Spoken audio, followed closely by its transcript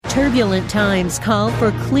Turbulent times call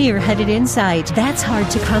for clear-headed insight. That's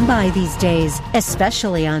hard to come by these days,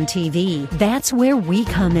 especially on TV. That's where we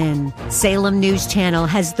come in. Salem News Channel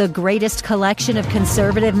has the greatest collection of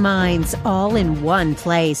conservative minds all in one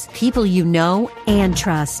place. People you know and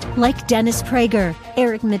trust, like Dennis Prager,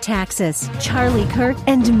 Eric Metaxas, Charlie Kirk,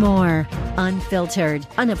 and more. Unfiltered,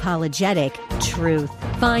 unapologetic truth.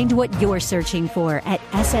 Find what you're searching for at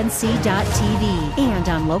snc.tv and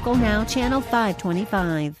on Local Now, Channel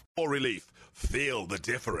 525. For relief, feel the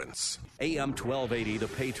difference. AM 1280, The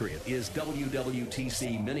Patriot, is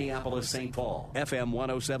WWTC Minneapolis, St. Paul. FM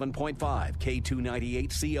 107.5,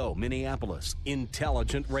 K298CO, Minneapolis.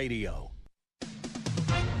 Intelligent Radio.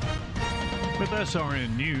 With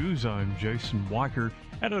SRN News, I'm Jason Weicker.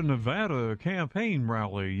 At a Nevada campaign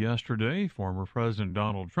rally yesterday, former President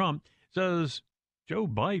Donald Trump says Joe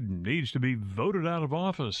Biden needs to be voted out of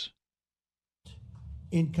office.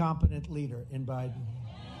 Incompetent leader in Biden.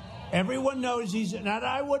 Everyone knows he's not.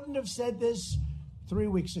 I wouldn't have said this 3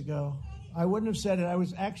 weeks ago. I wouldn't have said it. I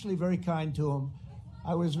was actually very kind to him.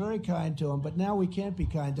 But now we can't be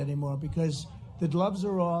kind anymore because the gloves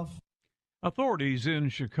are off. Authorities in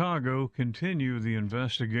Chicago continue the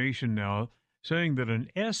investigation now, saying that an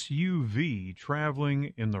SUV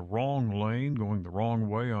traveling in the wrong lane, going the wrong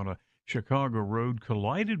way on a Chicago road,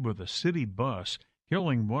 collided with a city bus,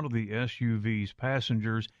 killing one of the SUV's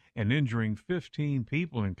passengers and injuring 15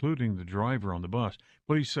 people, including the driver on the bus.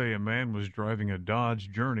 Police say a man was driving a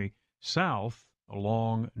Dodge Journey south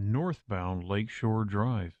along northbound Lakeshore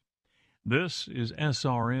Drive. This is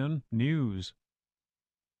SRN News.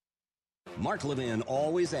 Mark Levin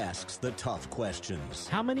always asks the tough questions.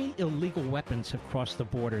 How many illegal weapons have crossed the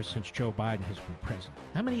border since Joe Biden has been president?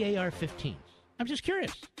 How many AR-15s? I'm just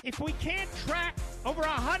curious. If we can't track over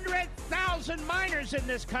 100,000 minors in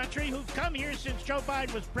this country who've come here since Joe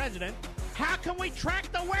Biden was president, how can we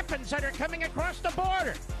track the weapons that are coming across the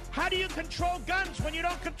border? How do you control guns when you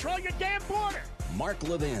don't control your damn border? Mark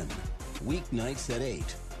Levin, weeknights at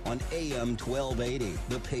 8 on AM 1280,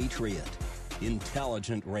 The Patriot.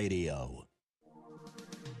 Intelligent Radio.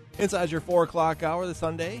 Inside your 4 o'clock hour this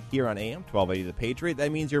Sunday here on AM 1280 The Patriot.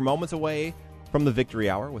 That means you're moments away from the Victory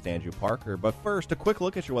Hour with Andrew Parker. But first, a quick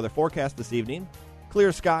look at your weather forecast this evening.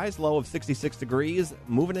 Clear skies, low of 66 degrees.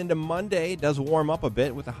 Moving into Monday, does warm up a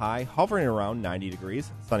bit with a high hovering around 90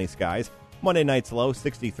 degrees. Sunny skies. Monday night's low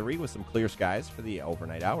 63 with some clear skies for the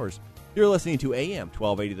overnight hours. You're listening to AM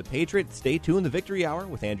 1280 The Patriot. Stay tuned. The Victory Hour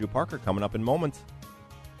with Andrew Parker coming up in moments.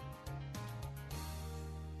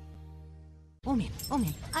 Oh man,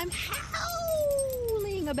 I'm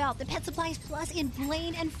howling about the Pet Supplies Plus in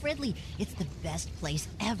Blaine and Fridley. It's the best place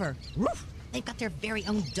ever. Woof! They've got their very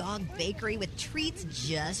own dog bakery with treats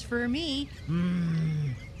just for me.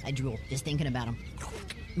 I drool just thinking about them.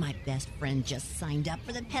 My best friend just signed up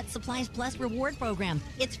for the Pet Supplies Plus reward program.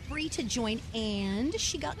 It's free to join, and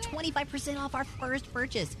she got 25% off our first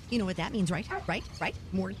purchase. You know what that means, right? Right?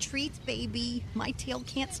 More treats, baby. My tail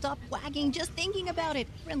can't stop wagging just thinking about it.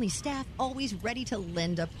 Friendly staff always ready to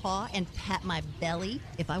lend a paw and pat my belly.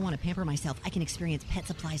 If I want to pamper myself, I can experience Pet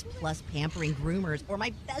Supplies Plus pampering groomers, or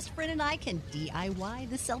my best friend and I can DIY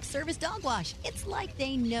the self-service dog wash. It's like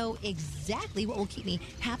they know exactly what will keep me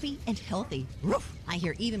happy and healthy. Roof! I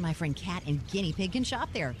hear even my friend Cat and Guinea Pig can shop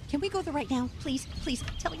there. Can we go there right now? Please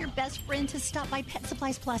tell your best friend to stop by Pet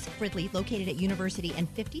Supplies Plus Fridley, located at University and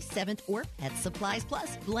 57th, or Pet Supplies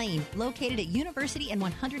Plus Blaine, located at University and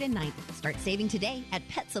 109th. Start saving today at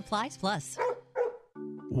Pet Supplies Plus.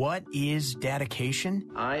 What is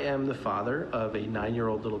dedication? I am the father of a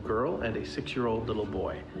 9-year-old little girl and a 6-year-old little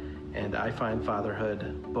boy, and I find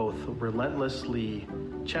fatherhood both relentlessly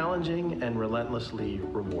challenging and relentlessly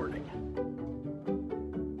rewarding.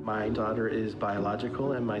 My daughter is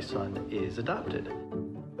biological and my son is adopted.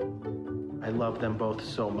 I love them both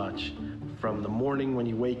so much. From the morning when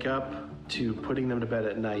you wake up to putting them to bed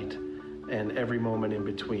at night and every moment in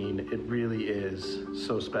between, it really is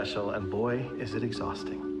so special, and boy, is it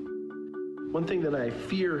exhausting. One thing that I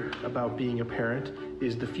fear about being a parent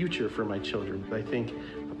is the future for my children. I think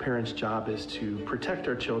a parent's job is to protect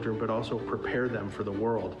our children, but also prepare them for the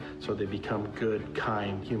world so they become good,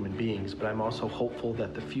 kind human beings. But I'm also hopeful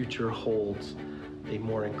that the future holds a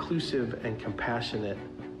more inclusive and compassionate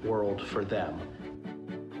world for them.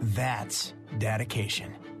 That's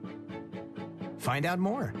dedication. Find out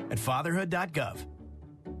more at fatherhood.gov.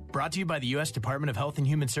 Brought to you by the U.S. Department of Health and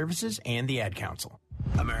Human Services and the Ad Council.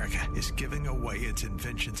 America is giving away its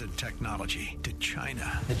inventions and technology to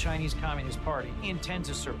China. The Chinese Communist Party intends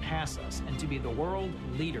to surpass us and to be the world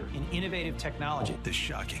leader in innovative technology. The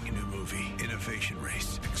shocking new movie, Innovation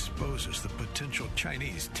Race, exposes the potential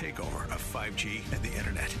Chinese takeover of 5G and the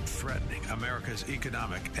internet. threatening America's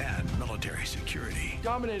economic and military security.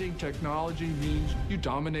 Dominating technology means you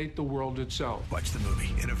dominate the world itself. Watch the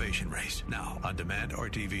movie Innovation Race now on demand or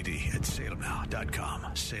DVD at salemnow.com.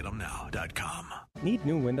 salemnow.com. Need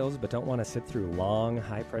new windows but don't want to sit through long,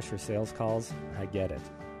 high-pressure sales calls? I get it.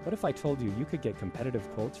 What if I told you you could get competitive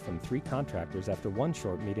quotes from 3 contractors after one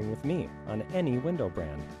short meeting with me on any window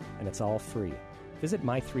brand, and it's all free? Visit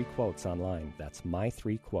My3Quotes online. That's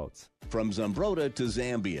My3Quotes. From Zumbrota to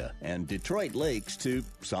Zambia and Detroit Lakes to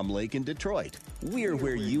some lake in Detroit, we're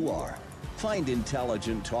where you are. Find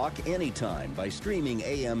intelligent talk anytime by streaming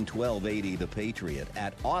AM 1280 The Patriot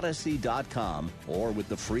at Odyssey.com or with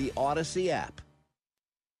the free Odyssey app.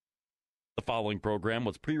 The following program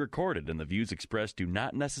was pre-recorded, and the views expressed do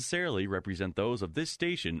not necessarily represent those of this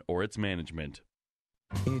station or its management.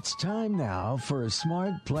 It's time now for a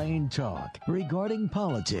smart, plain talk regarding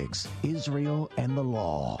politics, Israel, and the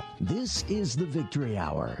law. This is the Victory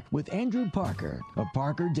Hour with Andrew Parker of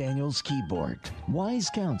Parker Daniels Keyboard. Wise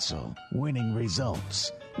counsel, winning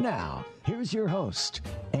results. Now, here's your host,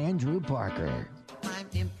 Andrew Parker. I'm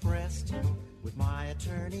impressed with my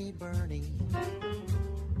attorney, Bernie.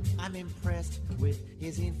 I'm impressed with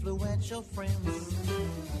his influential friends.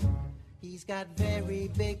 He's got very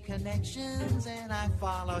big connections, and I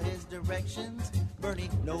follow his directions.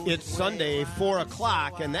 Bernie knows. It's Sunday, 4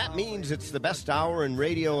 o'clock, and that means it's the best hour in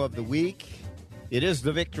radio of the week. It is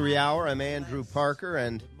the Victory Hour. I'm Andrew Parker,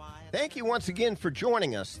 and thank you once again for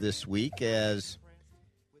joining us this week as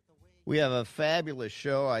we have a fabulous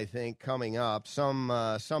show, I think, coming up,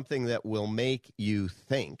 something that will make you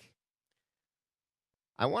think.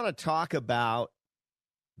 I want to talk about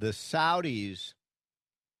the Saudis'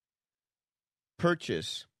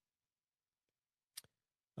 purchase,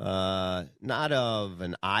 not of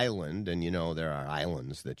an island, and you know there are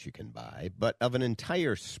islands that you can buy, but of an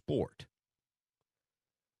entire sport,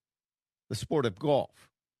 the sport of golf.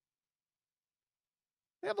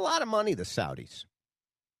 They have a lot of money, the Saudis,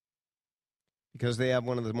 because they have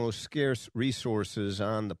one of the most scarce resources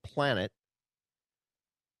on the planet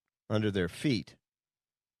under their feet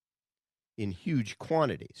in huge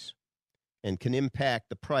quantities, and can impact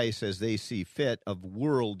the price as they see fit of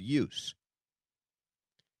world use.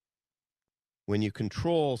 When you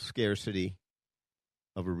control scarcity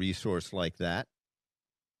of a resource like that,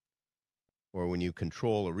 or when you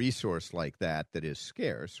control a resource like that that is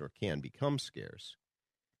scarce or can become scarce,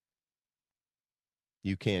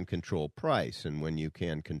 you can control price. And when you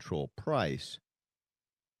can control price,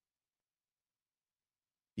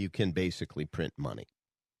 you can basically print money.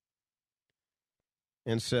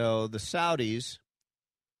 And so the Saudis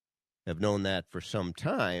have known that for some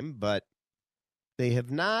time, but they have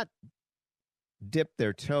not dipped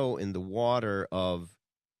their toe in the water of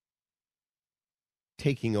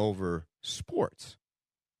taking over sports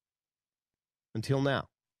until now.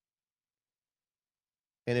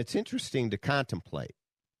 And it's interesting to contemplate,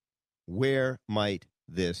 where might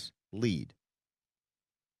this lead?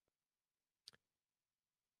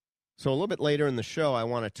 So a little bit later in the show, I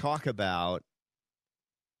want to talk about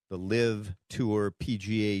the LIV Tour,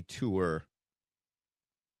 PGA Tour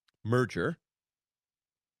merger,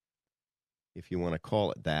 if you want to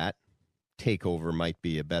call it that. Takeover might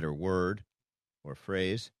be a better word or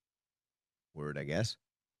phrase. Word, I guess.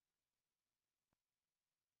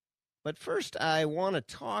 But first, I want to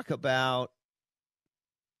talk about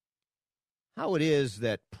how it is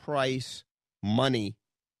that price, money,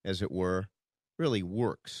 as it were, really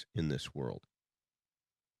works in this world.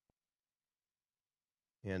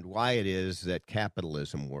 And why it is that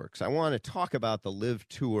capitalism works. I want to talk about the LIV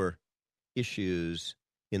Tour issues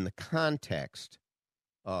in the context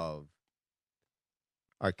of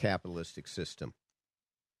our capitalistic system.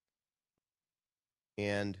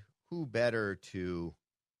 And who better to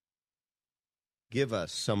give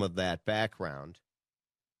us some of that background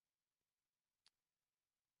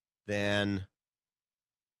than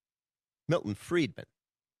Milton Friedman.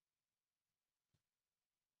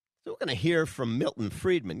 So we're going to hear from Milton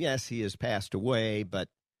Friedman. Yes, he has passed away, but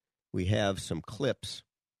we have some clips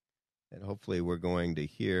that hopefully we're going to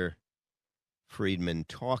hear Friedman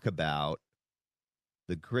talk about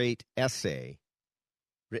the great essay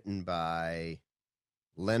written by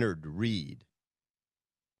Leonard Read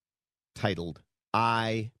titled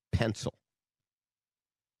I, Pencil.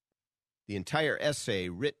 The entire essay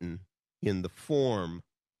written in the form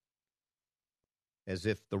as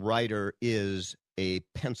if the writer is a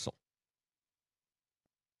pencil.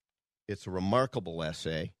 It's a remarkable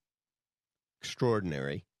essay,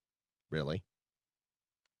 extraordinary, really.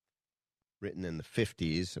 Written in the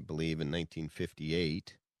 50s, I believe in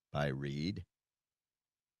 1958 by Read.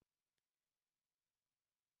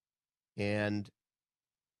 And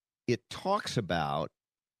it talks about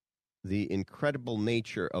the incredible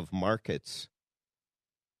nature of markets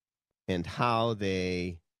and how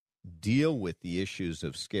they deal with the issues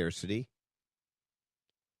of scarcity,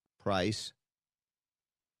 price,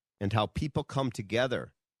 and how people come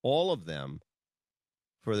together, all of them,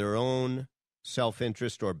 for their own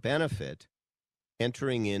self-interest or benefit,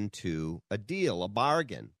 entering into a deal, a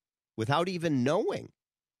bargain, without even knowing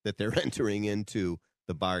that they're entering into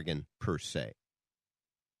the bargain per se.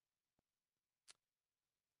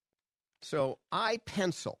 So I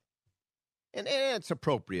pencil, and it's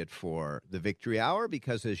appropriate for the Victory Hour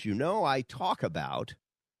because, as you know, I talk about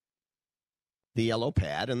the yellow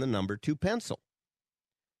pad and the number 2 pencil.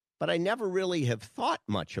 But I never really have thought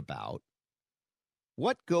much about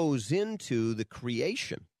what goes into the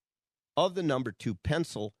creation of the number 2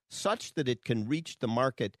 pencil such that it can reach the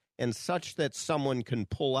market and such that someone can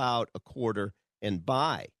pull out a quarter and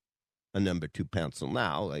buy a number 2 pencil.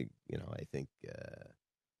 Now, I think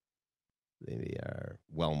they are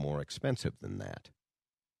well more expensive than that.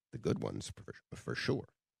 The good ones, for sure.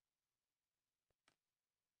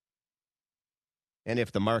 And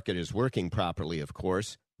if the market is working properly, of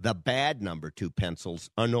course, the bad number 2 pencils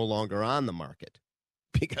are no longer on the market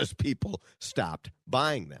because people stopped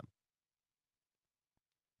buying them.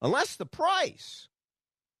 Unless the price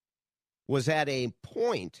was at a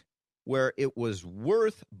point where it was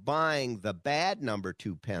worth buying the bad number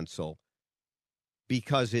 2 pencil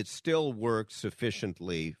because it still worked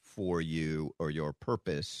sufficiently for you or your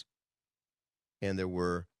purpose, and there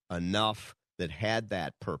were enough that had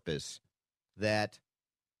that purpose that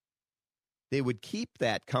they would keep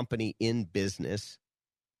that company in business,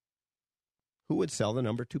 who would sell the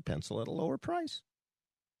number 2 pencil at a lower price.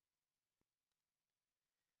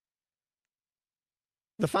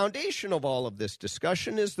 The foundation of all of this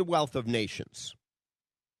discussion is The Wealth of Nations,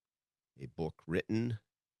 a book written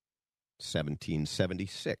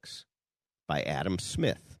 1776 by Adam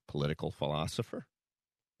Smith, political philosopher,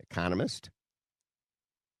 economist,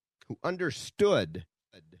 who understood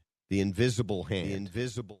the invisible hand.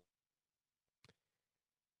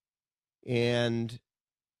 And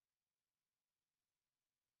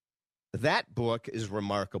that book is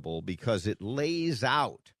remarkable because it lays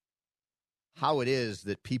out how it is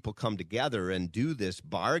that people come together and do this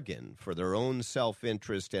bargain for their own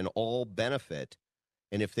self-interest and all benefit.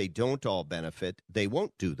 And if they don't all benefit, they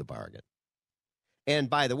won't do the bargain. And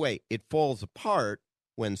by the way, it falls apart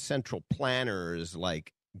when central planners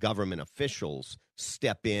like government officials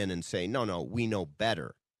step in and say, no, we know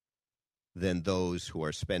better than those who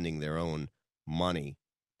are spending their own money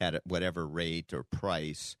at whatever rate or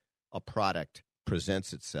price a product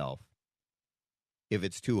presents itself. If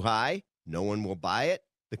it's too high, no one will buy it.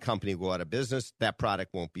 The company will go out of business. That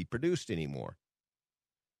product won't be produced anymore.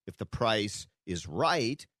 If the price is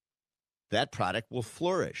right, that product will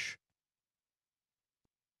flourish.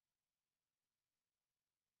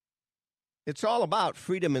 It's all about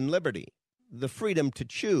freedom and liberty, the freedom to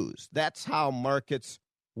choose. That's how markets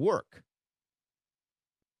work.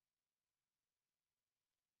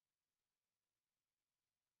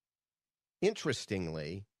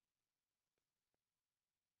 Interestingly,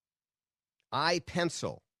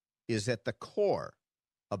 iPencil is at the core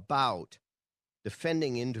about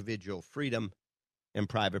defending individual freedom and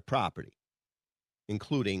private property,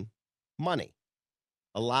 including money,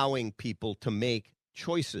 allowing people to make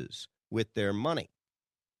choices with their money.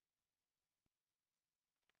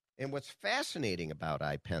 And what's fascinating about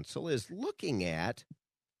iPencil is looking at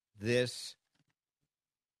this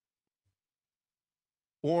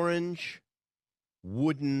orange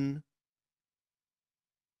wooden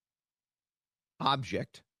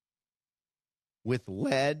object with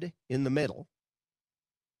lead in the middle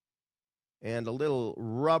and a little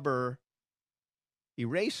rubber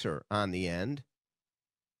eraser on the end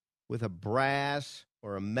with a brass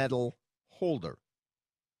or a metal holder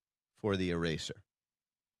for the eraser.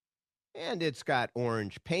 And it's got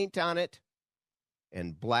orange paint on it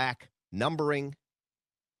and black numbering.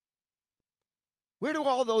 Where do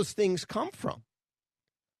all those things come from?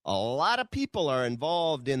 A lot of people are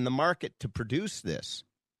involved in the market to produce this.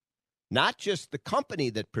 Not just the company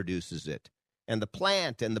that produces it, and the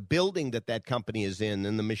plant and the building that company is in,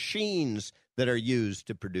 and the machines that are used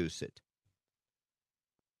to produce it.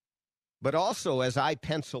 But also, as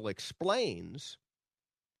iPencil explains,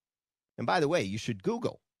 and by the way, you should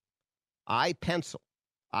Google iPencil,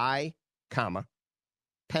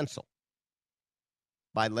 pencil,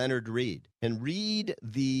 by Leonard Read, and read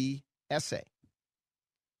the essay.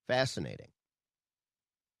 Fascinating.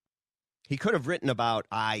 He could have written about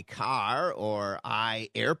iCar or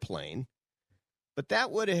iAirplane, But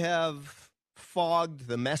that would have fogged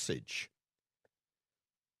the message.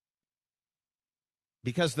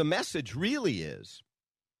 Because the message really is,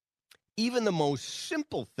 even the most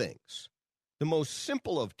simple things, the most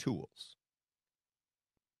simple of tools,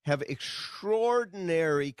 have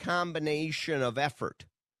extraordinary combination of effort,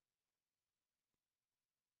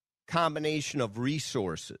 combination of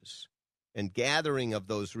resources, and gathering of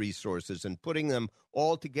those resources and putting them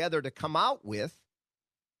all together to come out with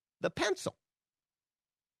the pencil.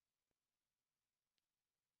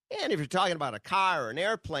 And if you're talking about a car or an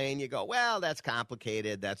airplane, you go, well, that's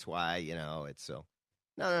complicated. That's why, it's so.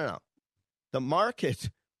 No. The market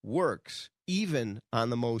works even on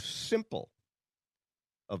the most simple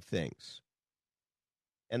of things.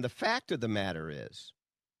 And the fact of the matter is,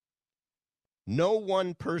 no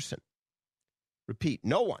one person, repeat,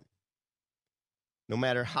 no one, no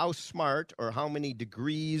matter how smart or how many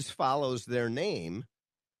degrees follows their name,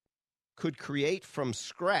 could create from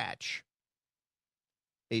scratch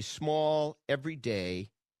a small, everyday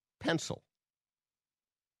pencil,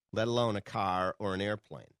 let alone a car or an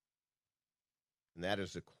airplane. And that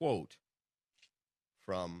is a quote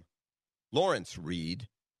from Lawrence Reed,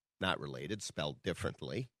 not related, spelled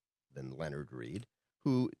differently than Leonard Reed,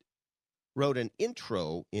 who wrote an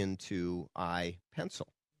intro into iPencil.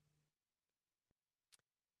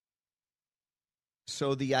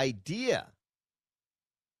 So the idea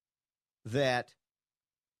that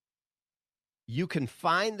you can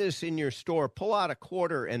find this in your store, pull out a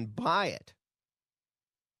quarter and buy it,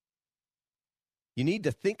 you need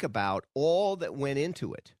to think about all that went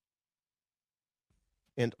into it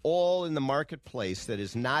and all in the marketplace that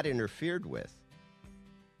is not interfered with,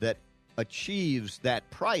 that achieves that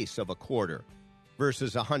price of a quarter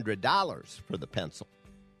versus $100 for the pencil.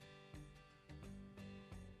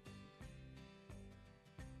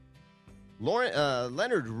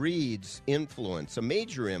 Leonard Reed's influence, a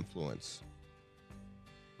major influence,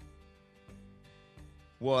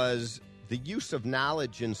 was The Use of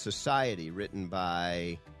Knowledge in Society, written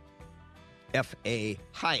by F.A.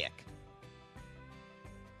 Hayek.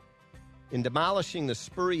 In demolishing the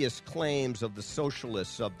spurious claims of the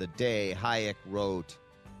socialists of the day, Hayek wrote,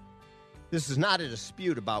 "This is not a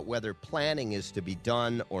dispute about whether planning is to be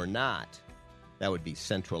done or not." That would be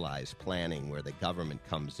centralized planning, where the government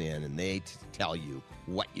comes in and they tell you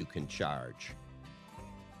what you can charge.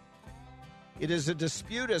 It is a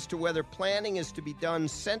dispute as to whether planning is to be done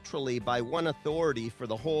centrally by one authority for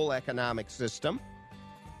the whole economic system,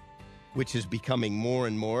 which is becoming more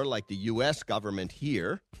and more like the U.S. government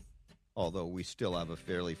here, although we still have a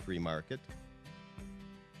fairly free market,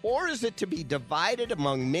 or is it to be divided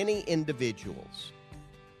among many individuals?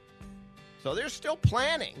 So there's still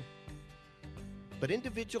planning, but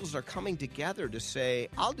individuals are coming together to say,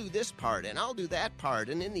 I'll do this part and I'll do that part,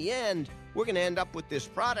 and in the end, we're going to end up with this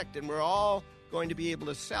product and we're all going to be able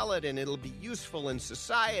to sell it and it'll be useful in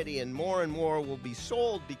society, and more will be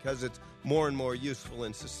sold because it's more and more useful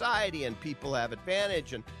in society, and people have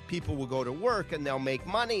advantage, and people will go to work and they'll make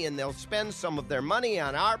money and they'll spend some of their money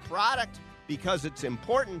on our product because it's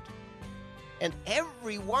important. And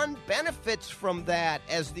everyone benefits from that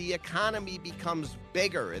as the economy becomes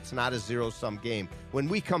bigger. It's not a zero-sum game. When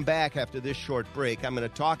we come back after this short break, I'm going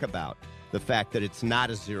to talk about the fact that it's not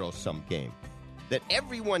a zero-sum game, that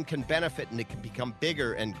everyone can benefit and it can become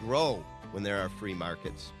bigger and grow when there are free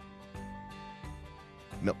markets.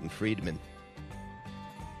 Milton Friedman.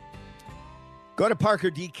 Go to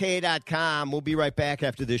ParkerDK.com. We'll be right back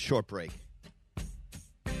after this short break.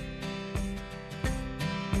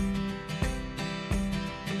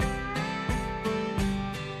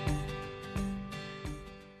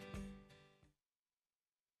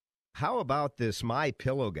 How about this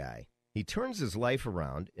MyPillow guy? He turns his life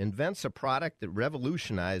around, invents a product that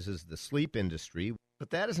revolutionizes the sleep industry, but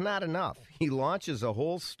that is not enough. He launches a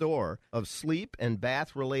whole store of sleep and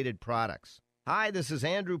bath-related products. Hi, this is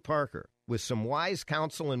Andrew Parker with some wise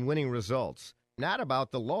counsel and winning results. Not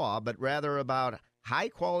about the law, but rather about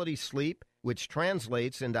high-quality sleep, which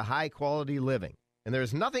translates into high-quality living. And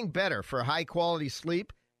there's nothing better for high-quality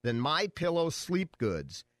sleep than MyPillow sleep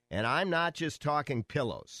goods. And I'm not just talking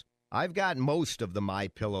pillows. I've got most of the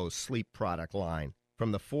MyPillow sleep product line,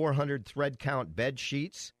 from the 400 thread count bed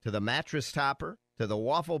sheets to the mattress topper to the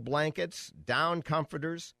waffle blankets, down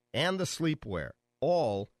comforters, and the sleepwear,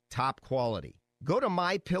 all top quality. Go to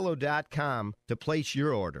MyPillow.com to place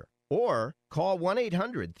your order, or call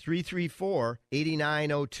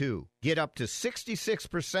 1-800-334-8902. Get up to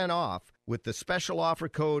 66% off with the special offer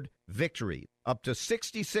code VICTORY. Up to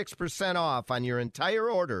 66% off on your entire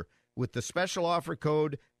order with the special offer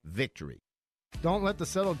code VICTORY. Don't let the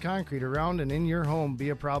settled concrete around and in your home be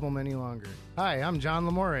a problem any longer. Hi, I'm John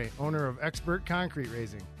Lamore, owner of Expert Concrete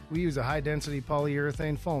Raising. We use a high-density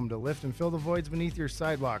polyurethane foam to lift and fill the voids beneath your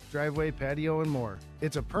sidewalk, driveway, patio, and more.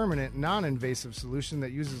 It's a permanent, non-invasive solution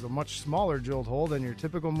that uses a much smaller drilled hole than your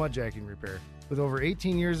typical mudjacking repair. With over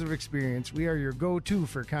 18 years of experience, we are your go-to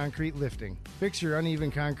for concrete lifting. Fix your uneven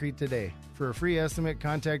concrete today. For a free estimate,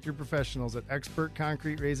 contact your professionals at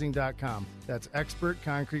expertconcreteraising.com. That's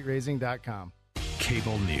expertconcreteraising.com.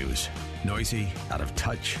 Cable news. Noisy, out of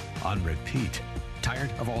touch, on repeat.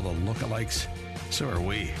 Tired of all the lookalikes? So are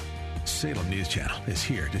we. Salem News Channel is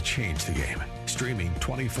here to change the game. Streaming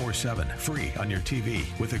 24/7, free on your TV,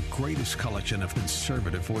 with the greatest collection of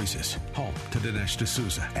conservative voices. Home to Dinesh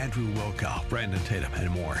D'Souza, Andrew Wilkow, Brandon Tatum, and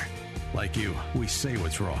more. Like you, we say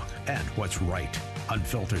what's wrong and what's right.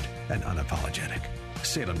 Unfiltered and unapologetic.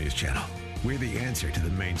 Salem News Channel. We're the answer to the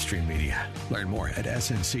mainstream media. Learn more at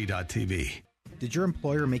snc.tv. Did your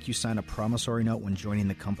employer make you sign a promissory note when joining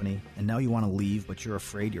the company, and now you want to leave, but you're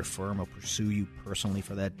afraid your firm will pursue you personally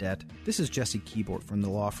for that debt? This is Jesse Keyboard from the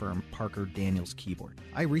law firm Parker Daniels Keyboard.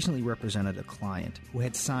 I recently represented a client who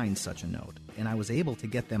had signed such a note, and I was able to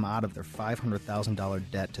get them out of their $500,000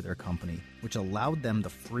 debt to their company, which allowed them the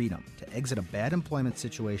freedom to exit a bad employment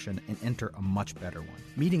situation and enter a much better one.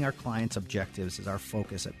 Meeting our clients' objectives is our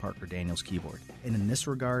focus at Parker Daniels Keyboard, and in this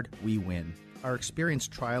regard, we win. Our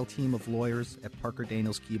experienced trial team of lawyers at Parker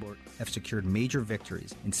Daniels Keyboard have secured major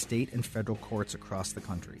victories in state and federal courts across the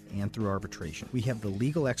country and through arbitration. We have the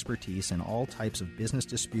legal expertise in all types of business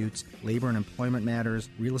disputes, labor and employment matters,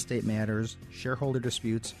 real estate matters, shareholder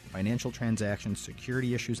disputes, financial transactions,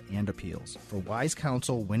 security issues, and appeals. For wise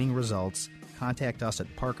counsel, winning results, contact us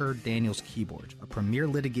at Parker Daniels Keyboard, a premier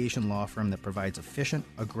litigation law firm that provides efficient,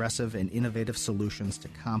 aggressive, and innovative solutions to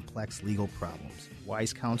complex legal problems.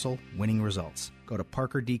 Wise counsel, winning results. Go to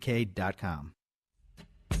parkerdk.com.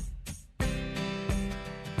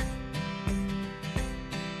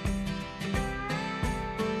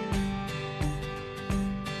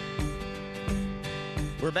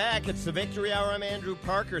 We're back. It's the Victory Hour. I'm Andrew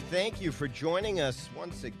Parker. Thank you for joining us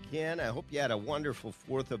once again. I hope you had a wonderful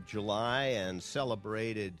 4th of July and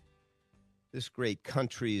celebrated this great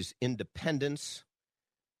country's independence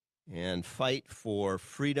and fight for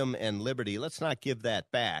freedom and liberty. Let's not give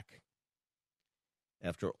that back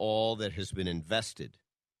after all that has been invested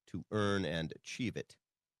to earn and achieve it.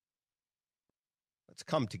 Let's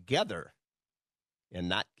come together and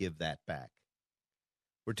not give that back.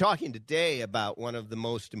 We're talking today about one of the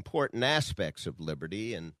most important aspects of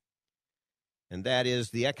liberty, and that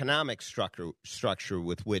is the economic structure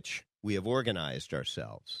with which we have organized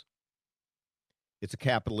ourselves. It's a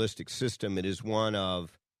capitalistic system. It is one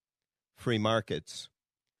of free markets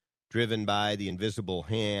driven by the invisible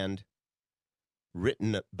hand,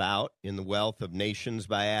 written about in The Wealth of Nations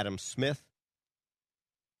by Adam Smith,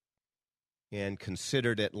 and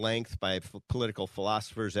considered at length by political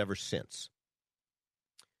philosophers ever since.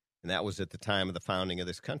 And that was at the time of the founding of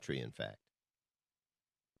this country, in fact.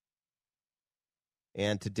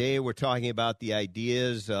 And today we're talking about the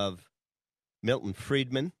ideas of Milton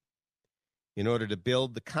Friedman in order to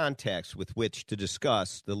build the context with which to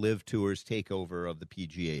discuss the Live Tour's takeover of the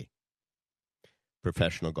PGA,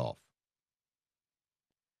 professional golf.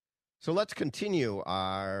 So let's continue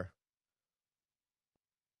our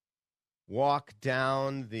walk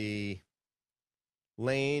down the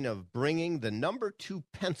lane of bringing the number 2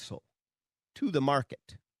 pencil to the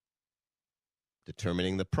market,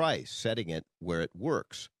 determining the price, setting it where it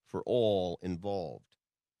works for all involved.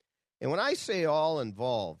 And when I say all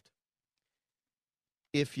involved,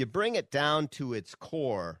 if you bring it down to its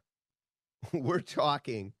core, we're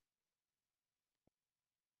talking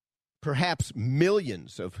perhaps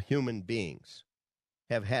millions of human beings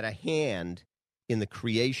have had a hand in the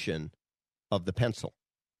creation of the pencil.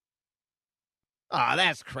 Oh,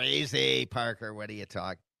 that's crazy, Parker. What are you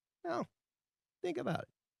talking? No, think about it.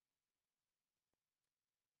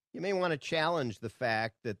 You may want to challenge the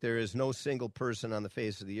fact that there is no single person on the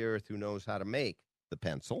face of the earth who knows how to make the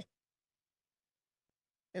pencil.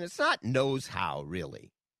 And it's not knows how,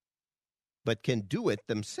 really, but can do it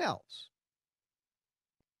themselves.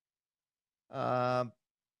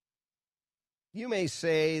 You may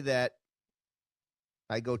say that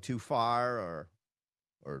I go too far,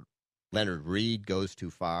 or Leonard Read goes too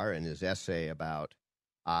far in his essay about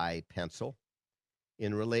iPencil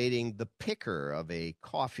in relating the picker of a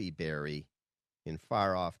coffee berry in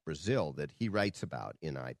far-off Brazil that he writes about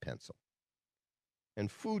in iPencil,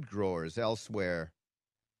 and food growers elsewhere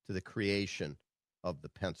to the creation of the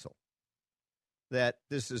pencil, that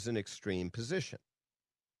this is an extreme position.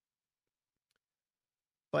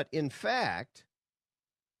 But in fact,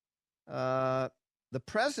 the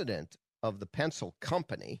president of the pencil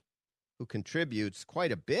company, who contributes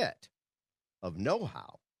quite a bit of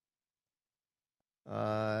know-how,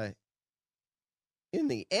 in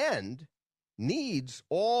the end, needs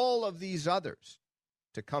all of these others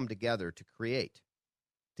to come together to create,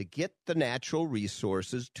 to get the natural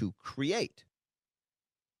resources to create,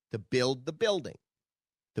 to build the building,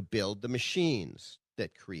 to build the machines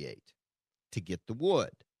that create, to get the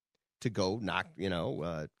wood, to go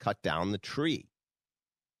cut down the tree,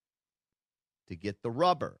 to get the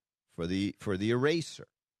rubber for the eraser,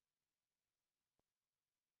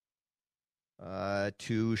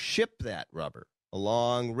 to ship that rubber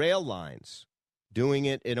along rail lines, doing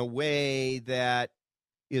it in a way that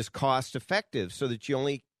is cost effective so that you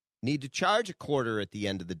only need to charge a quarter at the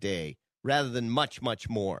end of the day rather than much, much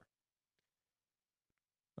more.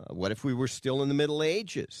 What if we were still in the Middle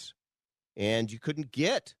Ages and you couldn't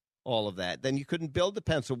get all of that? Then you couldn't build the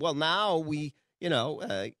pencil. Well, now we've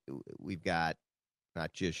got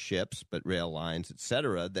not just ships, but rail lines, et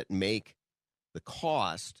cetera, that make the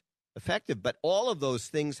cost effective. But all of those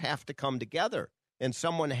things have to come together, and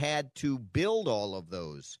someone had to build all of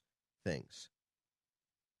those things,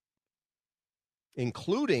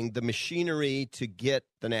 including the machinery to get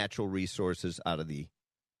the natural resources out of the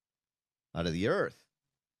earth.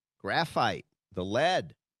 Graphite, the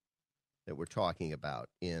lead that we're talking about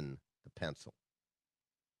in the pencil.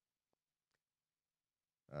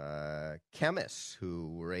 Chemists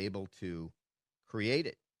who were able to create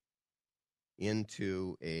it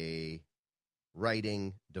into a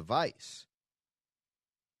writing device.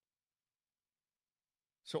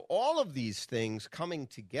 So all of these things coming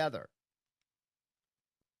together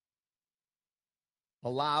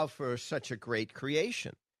allow for such a great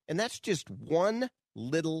creation. And that's just one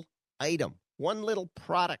little item, one little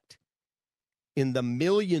product in the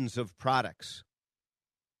millions of products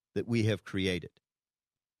that we have created.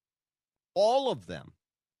 All of them,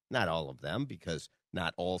 not all of them, because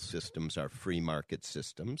not all systems are free market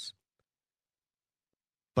systems,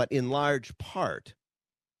 but in large part,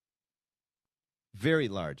 very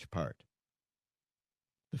large part,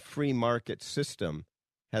 the free market system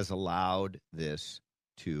has allowed this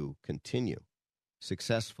to continue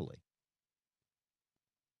successfully.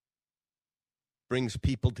 Brings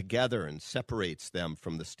people together and separates them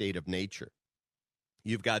from the state of nature.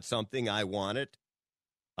 You've got something, I want it,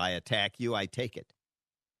 I attack you, I take it.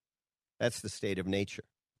 That's the state of nature.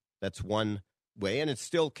 That's one way, and it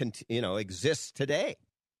still exists today.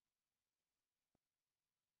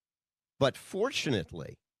 But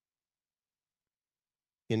fortunately,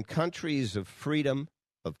 in countries of freedom,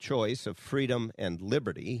 of choice, of freedom and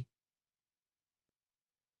liberty,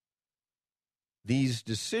 these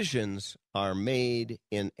decisions are made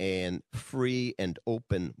in a free and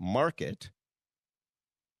open market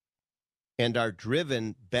and are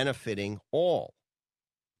driven benefiting all.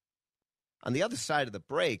 On the other side of the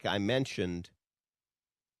break, I mentioned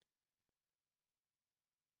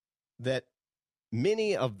that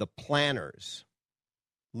many of the planners,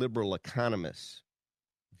 liberal economists,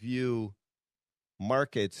 view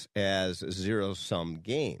markets as a zero-sum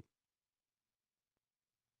game.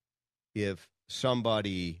 If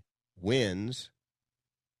somebody wins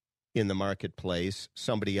in the marketplace,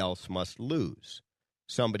 somebody else must lose.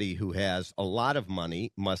 Somebody who has a lot of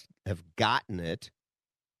money must have gotten it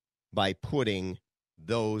by putting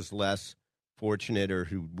those less fortunate or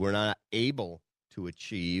who were not able to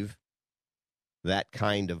achieve that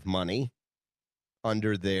kind of money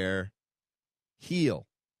under their heel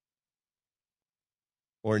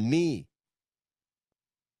or knee.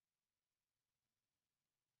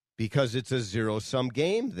 Because it's a zero-sum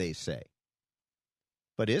game, they say.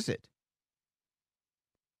 But is it?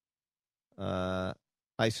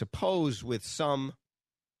 I suppose with some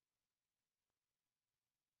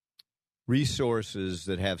resources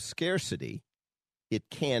that have scarcity, it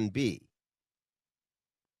can be.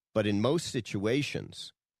 But in most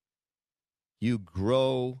situations, you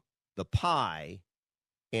grow the pie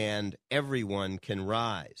and everyone can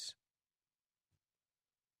rise.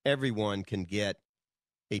 Everyone can get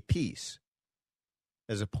a piece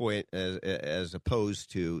as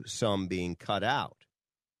opposed to some being cut out.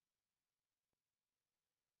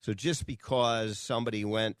 So just because somebody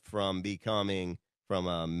went from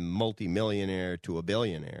a multimillionaire to a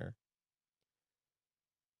billionaire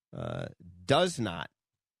does not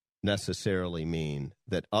necessarily mean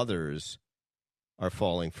that others are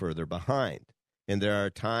falling further behind. And there are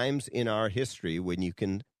times in our history when you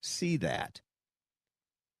can see that,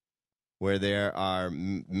 where there are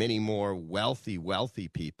many more wealthy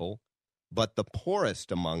people, but the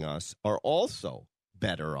poorest among us are also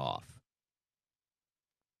better off.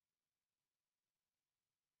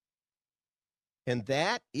 And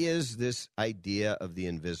that is this idea of the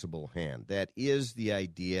invisible hand. That is the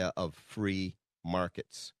idea of free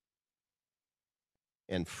markets.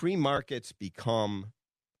 And free markets become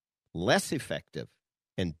less effective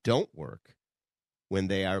and don't work when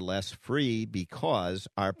they are less free because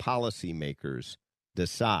our policymakers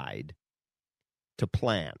decide to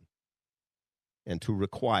plan and to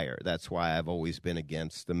require. That's why I've always been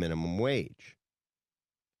against the minimum wage.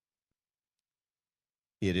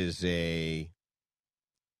 It is a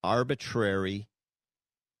arbitrary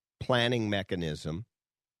planning mechanism.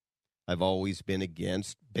 I've always been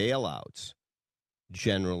against bailouts,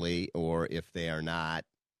 generally, or if they are not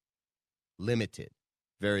limited,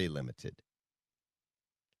 very limited.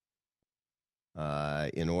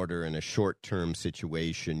 In order, in a short-term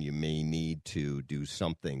situation, you may need to do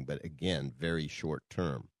something, but again, very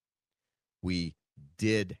short-term. We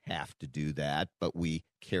did have to do that, but we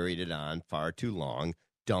carried it on far too long,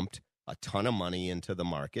 dumped a ton of money into the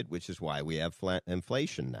market, which is why we have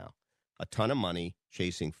inflation now. A ton of money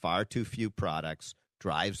chasing far too few products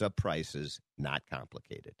drives up prices, not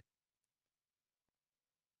complicated.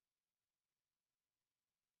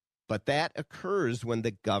 But that occurs when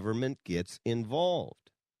the government gets involved,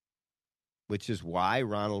 which is why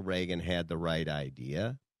Ronald Reagan had the right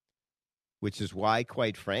idea, which is why,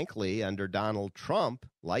 quite frankly, under Donald Trump,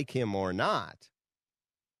 like him or not,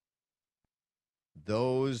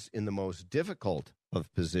 those in the most difficult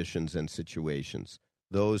of positions and situations,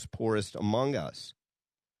 those poorest among us,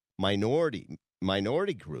 minority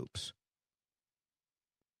groups,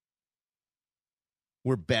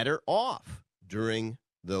 were better off during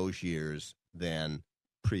those years than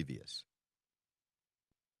previous.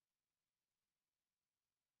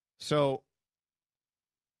 So,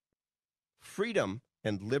 freedom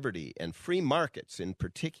and liberty and free markets in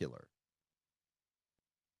particular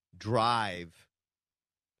drive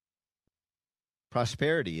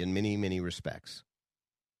prosperity in many, many respects.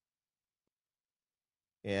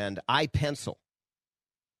 And iPencil,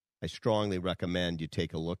 I strongly recommend you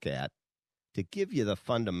take a look at to give you the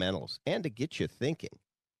fundamentals and to get you thinking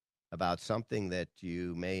about something that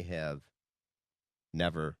you may have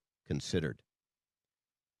never considered.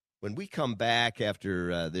 When we come back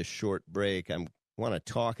after this short break, I want to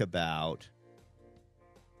talk about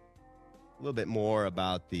a little bit more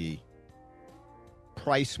about the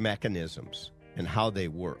price mechanisms and how they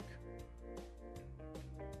work.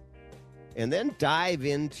 And then dive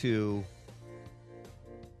into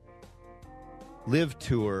Live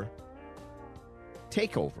Tour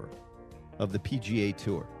takeover of the PGA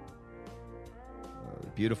Tour. A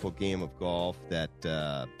beautiful game of golf that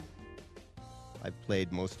I've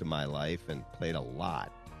played most of my life and played a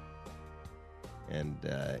lot. And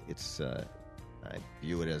I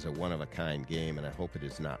view it as a one-of-a-kind game, and I hope it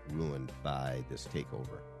is not ruined by this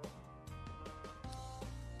takeover.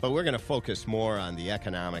 But we're going to focus more on the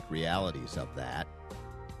economic realities of that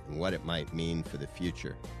and what it might mean for the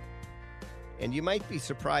future. And you might be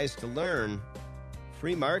surprised to learn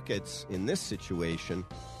free markets in this situation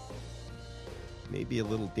may be a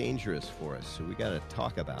little dangerous for us. So we got to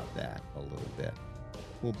talk about that a little bit.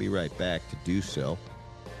 We'll be right back to do so.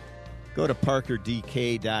 Go to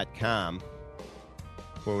parkerdk.com.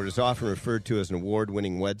 for what is often referred to as an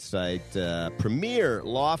award-winning website, premier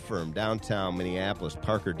law firm, downtown Minneapolis,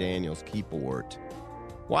 Parker Daniels Keyboard.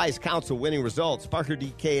 Wise counsel, winning results,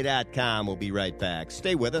 parkerdk.com. We'll be right back.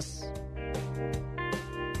 Stay with us.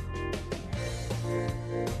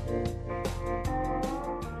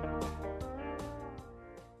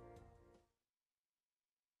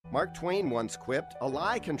 Mark Twain once quipped, "A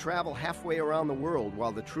lie can travel halfway around the world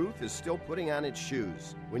while the truth is still putting on its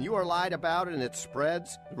shoes. When you are lied about and it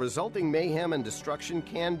spreads, the resulting mayhem and destruction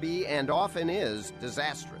can be, and often is,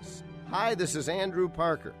 disastrous." Hi, this is Andrew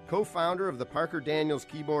Parker, co-founder of the Parker Daniels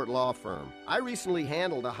Keyboard Law Firm. I recently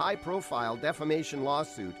handled a high-profile defamation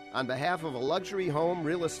lawsuit on behalf of a luxury home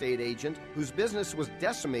real estate agent whose business was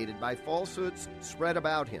decimated by falsehoods spread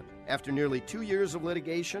about him. After nearly 2 years of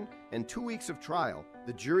litigation and 2 weeks of trial,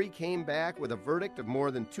 the jury came back with a verdict of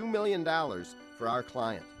more than $2 million for our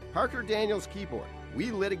client. Parker Daniels Keyboard.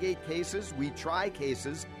 We litigate cases, we try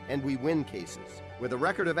cases, and we win cases. With a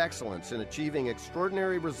record of excellence in achieving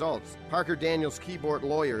extraordinary results, Parker Daniels Keyboard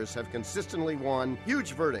lawyers have consistently won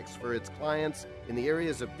huge verdicts for its clients in the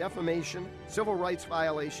areas of defamation, civil rights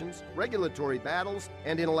violations, regulatory battles,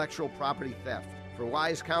 and intellectual property theft. For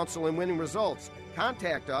wise counsel and winning results,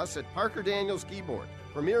 contact us at Parker Daniels Keyboard,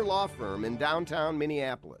 premier law firm in downtown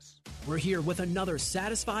Minneapolis. We're here with another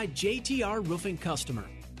satisfied JTR Roofing customer.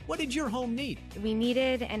 What did your home need? We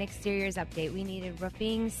needed an exteriors update. We needed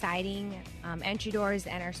roofing, siding, entry doors,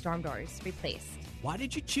 and our storm doors replaced. Why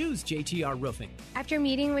did you choose JTR Roofing? After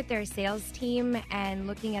meeting with their sales team and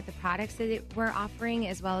looking at the products that we're offering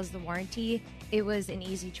as well as the warranty, it was an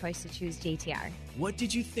easy choice to choose JTR. What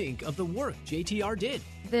did you think of the work JTR did?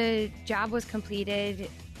 The job was completed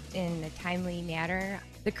in a timely manner.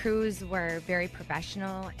 The crews were very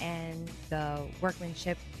professional and the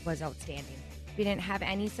workmanship was outstanding. We didn't have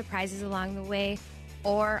any surprises along the way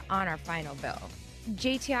or on our final bill.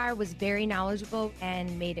 JTR was very knowledgeable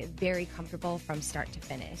and made it very comfortable from start to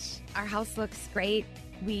finish. Our house looks great.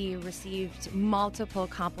 We received multiple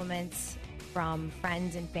compliments from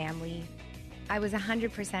friends and family. I was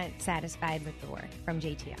 100% satisfied with the work from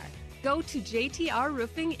JTR. Go to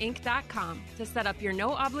jtrroofinginc.com to set up your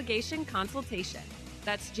no-obligation consultation.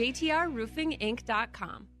 That's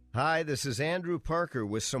jtrroofinginc.com. Hi, this is Andrew Parker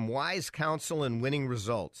with some wise counsel and winning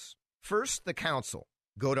results. First, the counsel.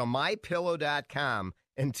 Go to mypillow.com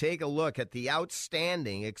and take a look at the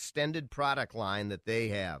outstanding extended product line that they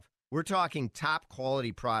have. We're talking top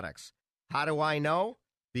quality products. How do I know?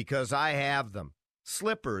 Because I have them.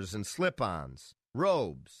 Slippers and slip-ons,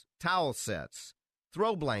 robes, towel sets,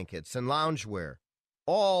 throw blankets and loungewear,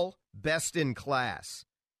 all best in class.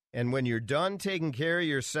 And when you're done taking care of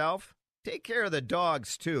yourself, take care of the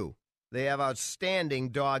dogs too. They have outstanding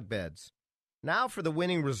dog beds. Now for the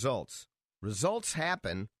winning results. Results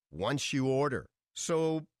happen once you order.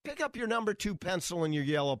 So pick up your number 2 pencil and your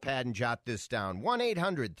yellow pad and jot this down.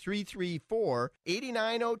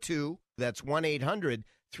 1-800-334-8902. That's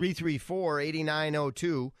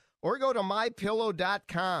 1-800-334-8902. Or go to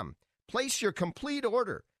mypillow.com. Place your complete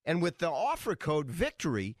order. And with the offer code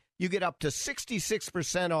VICTORY, you get up to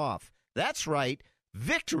 66% off. That's right,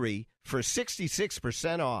 VICTORY for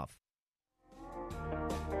 66% off.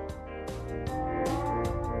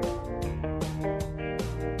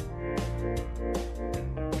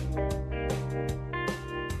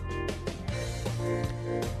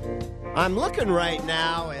 I'm looking right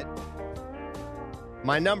now at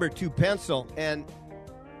my number 2 pencil, and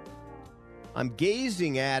I'm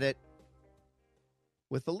gazing at it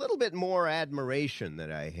with a little bit more admiration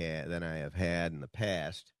than I have had in the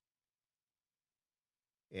past,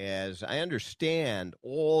 as I understand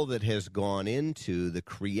all that has gone into the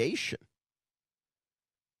creation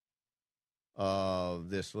of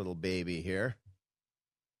this little baby here.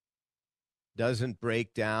 Doesn't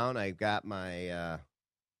break down. I've got my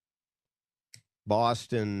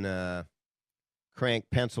Boston crank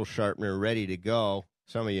pencil sharpener ready to go.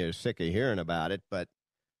 Some of you are sick of hearing about it, but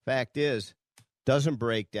fact is, doesn't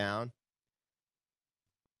break down.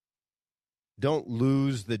 Don't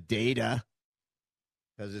lose the data,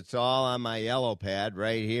 because it's all on my yellow pad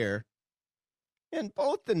right here. And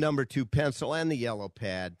both the number 2 pencil and the yellow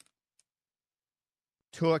pad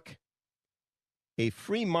took a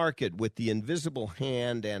free market with the invisible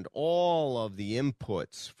hand and all of the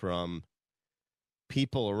inputs from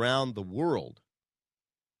people around the world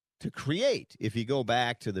to create, if you go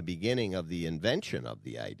back to the beginning of the invention of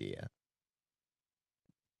the idea.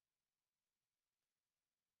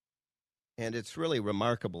 And it's really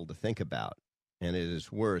remarkable to think about, and it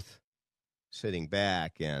is worth sitting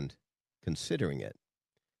back and considering it,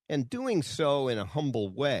 and doing so in a humble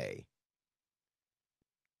way.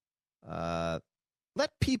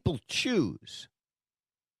 Let people choose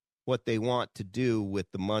what they want to do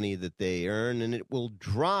with the money that they earn, and it will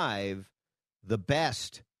drive the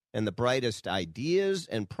best and the brightest ideas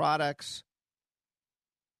and products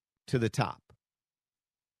to the top.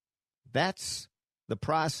 That's the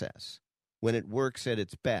process when it works at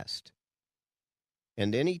its best.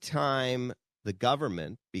 And any time the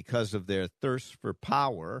government, because of their thirst for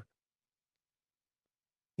power,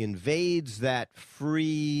 invades that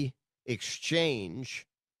free exchange,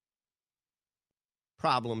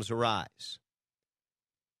 problems arise.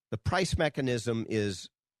 The price mechanism it's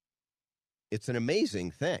an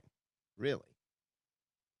amazing thing, really.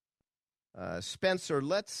 Spencer,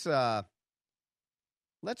 let's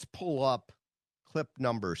pull up clip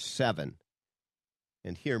number 7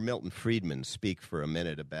 and hear Milton Friedman speak for a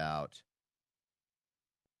minute about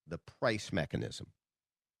the price mechanism.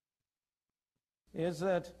 Is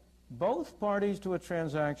that both parties to a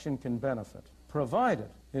transaction can benefit, provided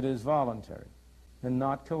it is voluntary and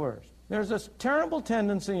not coerced. There's this terrible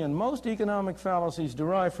tendency, and most economic fallacies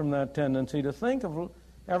derive from that tendency, to think of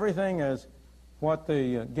everything as what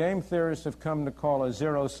the game theorists have come to call a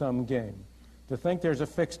zero-sum game, to think there's a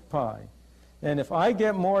fixed pie. And if I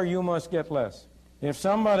get more, you must get less. If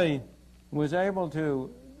somebody was able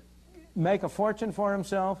to make a fortune for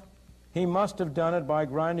himself, he must have done it by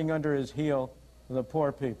grinding under his heel the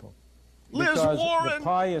poor people. Liz because Warren! The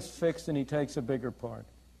pie is fixed and he takes a bigger part.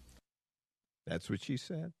 That's what she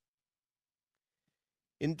said.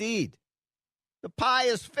 Indeed. The pie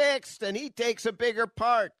is fixed and he takes a bigger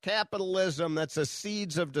part. Capitalism, that's a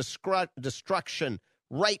seeds of destruction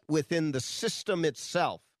right within the system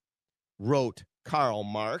itself, wrote Karl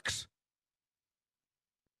Marx.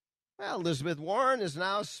 Well, Elizabeth Warren is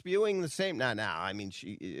now spewing the same. Not now. I mean,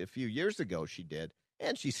 a few years ago she did,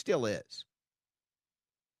 and she still is.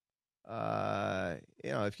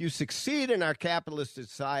 If you succeed in our capitalist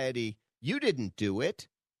society, you didn't do it.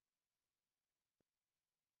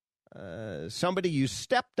 Somebody you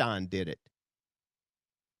stepped on did it.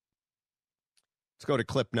 Let's go to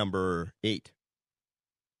clip number 8.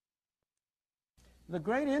 The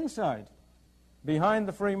great insight behind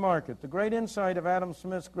the free market, the great insight of Adam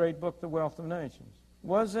Smith's great book, The Wealth of Nations,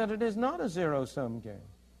 was that it is not a zero-sum game,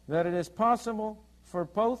 that it is possible for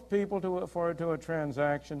both people to a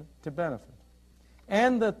transaction to benefit,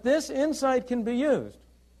 and that this insight can be used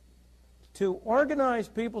to organize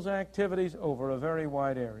people's activities over a very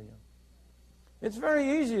wide area. It's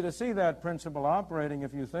very easy to see that principle operating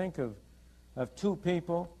if you think of two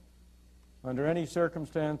people under any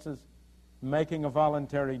circumstances making a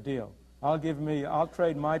voluntary deal. I'll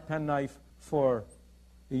trade my penknife for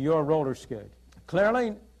your roller skate.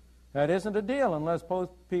 Clearly, that isn't a deal unless both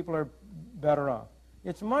people are better off.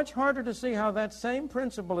 It's much harder to see how that same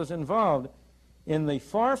principle is involved in the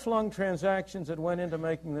far-flung transactions that went into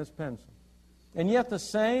making this pencil. And yet the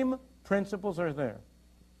same principles are there.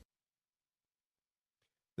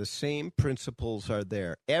 The same principles are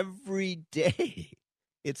there every day.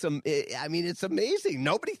 It's amazing.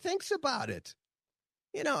 Nobody thinks about it.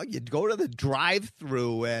 You know, you'd go to the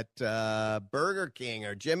drive-thru at Burger King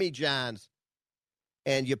or Jimmy John's,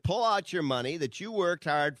 and you pull out your money that you worked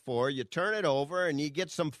hard for, you turn it over, and you get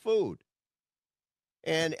some food.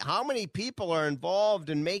 And how many people are involved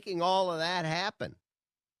in making all of that happen?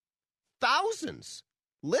 Thousands,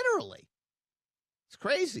 literally. It's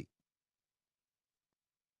crazy.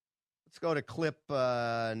 Let's go to clip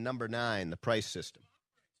number 9, the price system.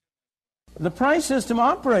 The price system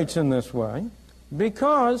operates in this way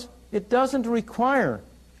because it doesn't require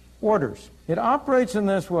orders. It operates in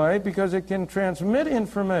this way because it can transmit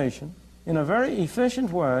information in a very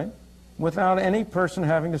efficient way without any person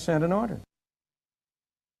having to send an order.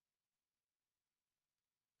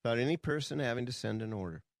 Without any person having to send an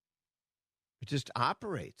order. It just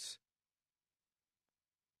operates.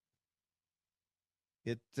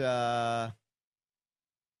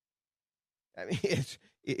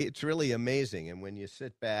 It's really amazing. And when you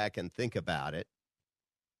sit back and think about it,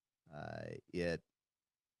 it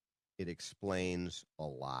explains a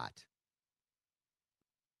lot.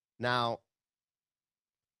 Now,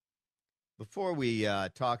 before we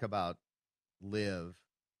talk about Liv,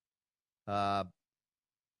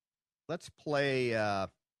 let's play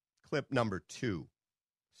clip number 2,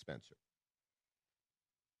 Spencer.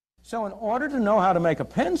 So in order to know how to make a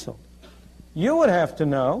pencil, you would have to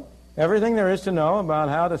know everything there is to know about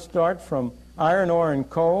how to start from iron ore and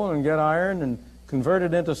coal and get iron and convert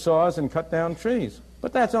it into saws and cut down trees.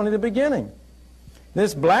 But that's only the beginning.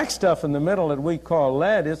 This black stuff in the middle that we call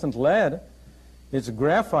lead isn't lead. It's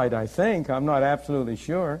graphite, I think. I'm not absolutely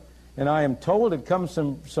sure. And I am told it comes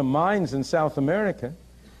from some mines in South America.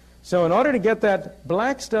 So in order to get that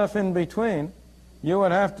black stuff in between, you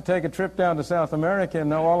would have to take a trip down to South America and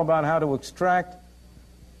know all about how to extract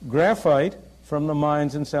graphite from the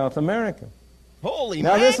mines in South America. Holy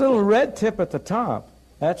Now, mackerel. this little red tip at the top,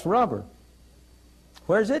 that's rubber.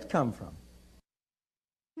 Where's it come from?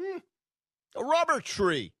 A rubber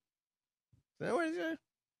tree. Is that what it is?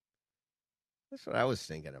 That's what I was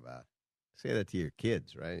thinking about. Say that to your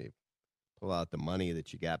kids, right? You pull out the money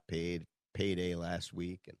that you got paid, payday last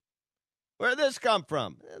week, and where'd this come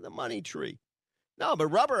from? The money tree. No, but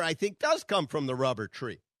rubber, I think, does come from the rubber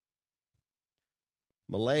tree.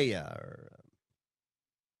 Malaysia,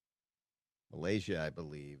 I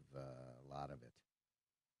believe, a lot of it.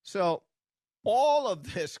 So all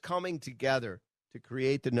of this coming together to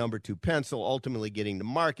create the number 2 pencil, ultimately getting to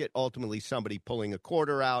market, ultimately somebody pulling a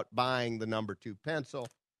quarter out, buying the number 2 pencil.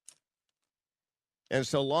 And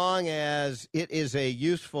so long as it is a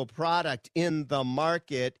useful product in the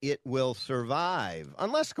market, it will survive.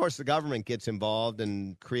 Unless, of course, the government gets involved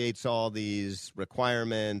and creates all these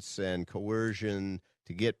requirements and coercion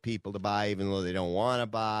to get people to buy even though they don't want to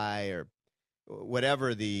buy, or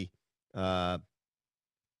whatever the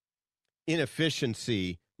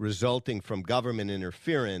inefficiency resulting from government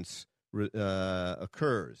interference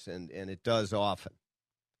occurs, and it does often.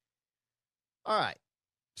 All right.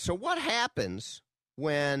 So what happens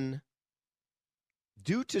when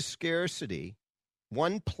due to scarcity,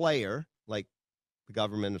 one player, like the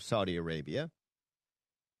government of Saudi Arabia,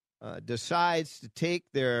 decides to take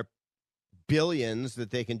their billions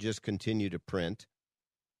that they can just continue to print.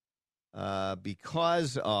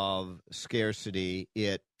 Because of scarcity,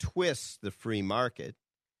 it twists the free market.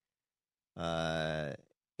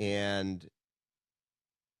 And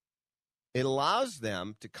it allows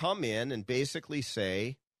them to come in and basically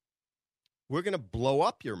say, we're going to blow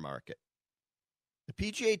up your market. The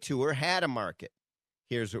PGA Tour had a market.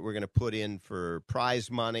 Here's what we're going to put in for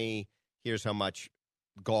prize money. Here's how much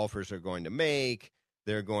golfers are going to make.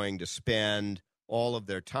 They're going to spend all of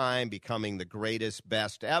their time becoming the greatest,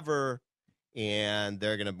 best ever, and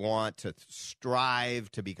they're going to want to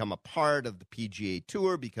strive to become a part of the PGA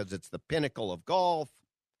Tour because it's the pinnacle of golf.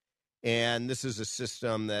 And this is a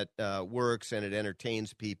system that works, and it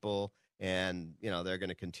entertains people, and, you know, they're going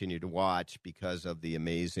to continue to watch because of the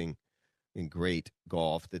amazing and great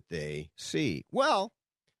golf that they see. Well,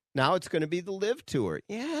 now it's going to be the LIV Tour.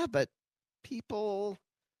 Yeah, but people,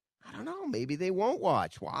 I don't know, maybe they won't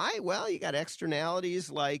watch. Why? Well, you got externalities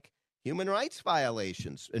like human rights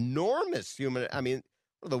violations, enormous one of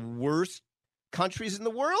the worst countries in the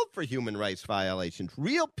world for human rights violations,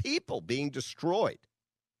 real people being destroyed,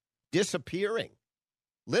 disappearing,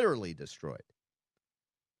 literally destroyed.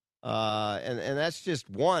 And that's just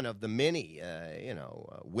one of the many,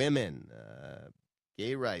 women,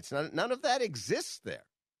 gay rights. None of that exists there.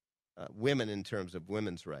 Women in terms of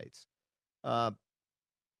women's rights.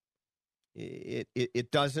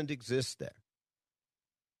 It doesn't exist there.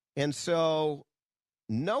 And so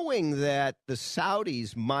knowing that the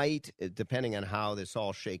Saudis might, depending on how this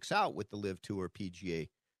all shakes out with the LIV Tour PGA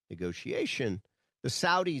negotiation, the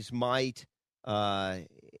Saudis might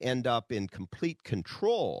end up in complete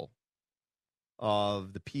control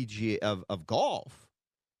of the PGA, of golf,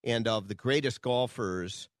 and of the greatest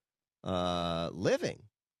golfers living.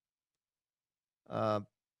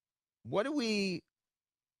 What do we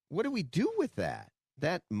do with that?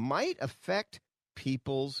 That might affect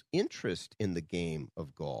people's interest in the game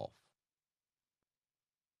of golf.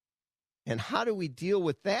 And how do we deal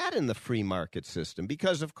with that in the free market system?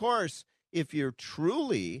 Because, of course, if you're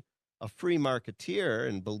truly a free marketeer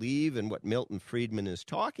and believe in what Milton Friedman is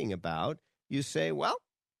talking about, you say, well,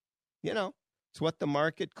 you know, it's what the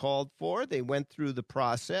market called for. They went through the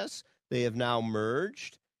process. They have now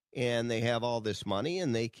merged, and they have all this money,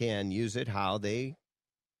 and they can use it how they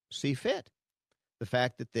see fit. The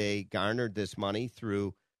fact that they garnered this money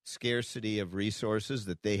through scarcity of resources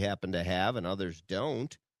that they happen to have and others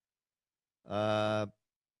don't,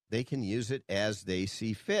 they can use it as they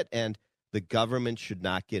see fit, and the government should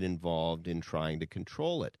not get involved in trying to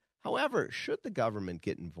control it. However, should the government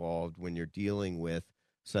get involved when you're dealing with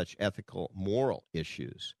such ethical, moral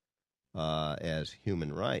issues as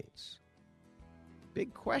human rights?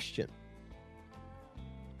 Big question.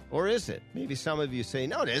 Or is it? Maybe some of you say,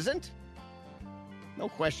 no, it isn't. No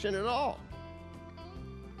question at all.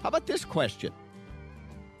 How about this question?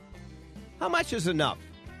 How much is enough?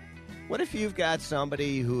 What if you've got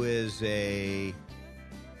somebody who is a,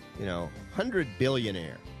 100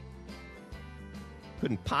 billionaire?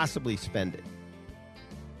 Couldn't possibly spend it.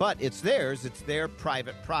 But it's theirs. It's their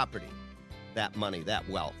private property, that money, that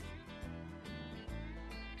wealth.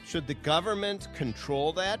 Should the government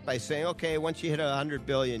control that by saying, okay, once you hit 100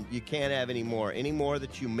 billion, you can't have any more. Any more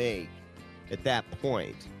that you make at that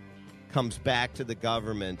point comes back to the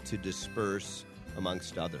government to disperse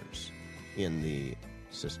amongst others in the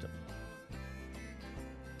system.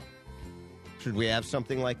 Should we have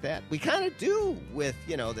something like that? We kind of do with,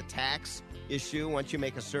 the tax issue. Once you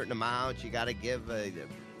make a certain amount, you got to give an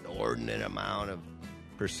inordinate amount of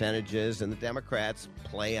percentages, and the Democrats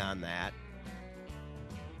play on that.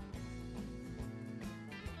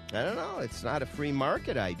 I don't know. It's not a free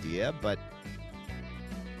market idea, but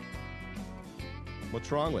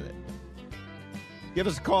what's wrong with it? Give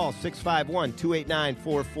us a call,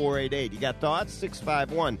 651-289-4488. You got thoughts?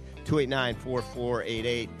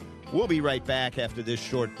 651-289-4488. We'll be right back after this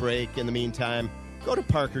short break. In the meantime, go to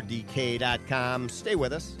parkerdk.com. Stay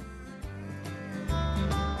with us.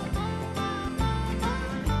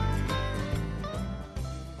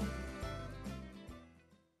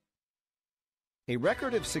 A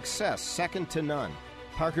record of success second to none.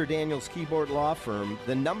 Parker Daniels Keyboard Law Firm,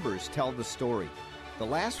 the numbers tell the story. The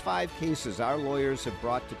last 5 cases our lawyers have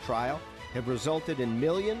brought to trial have resulted in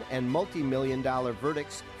million and multi-million-dollar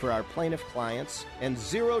verdicts for our plaintiff clients and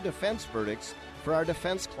 0 defense verdicts for our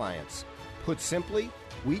defense clients. Put simply,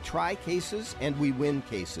 we try cases and we win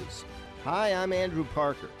cases. Hi, I'm Andrew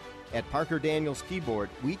Parker. At Parker Daniels Keyboard,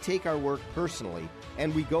 we take our work personally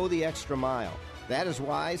and we go the extra mile. That is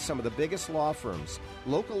why some of the biggest law firms,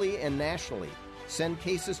 locally and nationally, send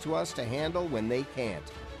cases to us to handle when they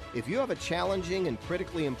can't. If you have a challenging and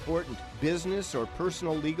critically important business or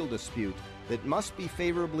personal legal dispute that must be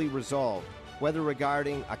favorably resolved, whether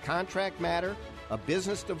regarding a contract matter, a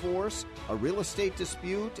business divorce, a real estate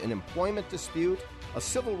dispute, an employment dispute, a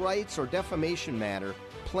civil rights or defamation matter,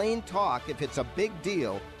 plain talk, if it's a big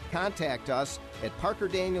deal, contact us at Parker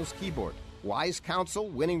Daniels Keyboard. Wise counsel,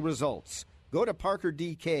 winning results. Go to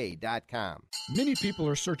parkerdk.com. Many people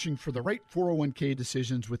are searching for the right 401k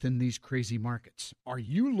decisions within these crazy markets. Are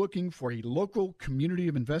you looking for a local community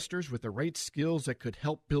of investors with the right skills that could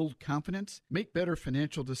help build confidence? Make better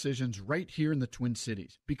financial decisions right here in the Twin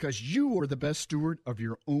Cities, because you are the best steward of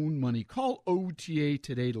your own money. Call OTA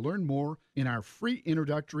today to learn more in our free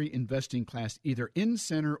introductory investing class, either in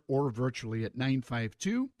center or virtually at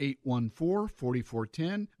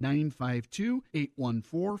 952-814-4410,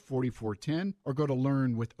 952-814-4410, or go to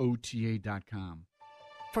learnwithota.com.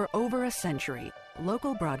 For over a century,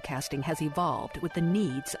 local broadcasting has evolved with the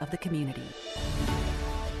needs of the community.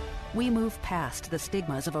 We move past the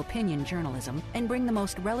stigmas of opinion journalism and bring the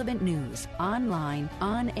most relevant news online,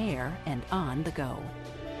 on air, and on the go.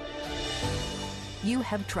 You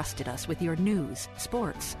have trusted us with your news,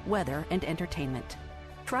 sports, weather, and entertainment.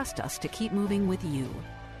 Trust us to keep moving with you.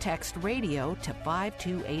 Text radio to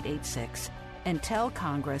 52886 and tell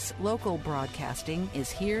Congress local broadcasting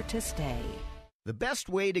is here to stay. The best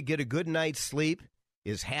way to get a good night's sleep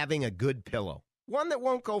is having a good pillow. One that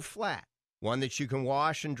won't go flat. One that you can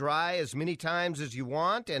wash and dry as many times as you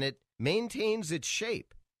want, and it maintains its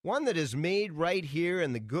shape. One that is made right here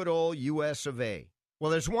in the good old U.S. of A.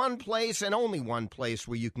 Well, there's one place and only one place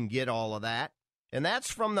where you can get all of that, and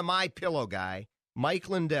that's from the MyPillow guy, Mike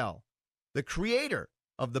Lindell, the creator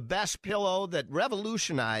of the best pillow that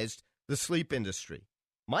revolutionized the sleep industry.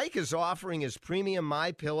 Mike is offering his premium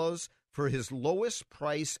MyPillows for his lowest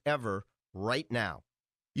price ever right now.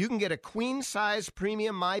 You can get a queen-size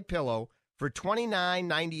premium MyPillow for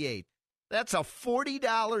 $29.98. That's a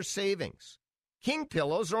 $40 savings. King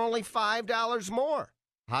pillows are only $5 more.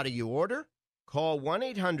 How do you order? Call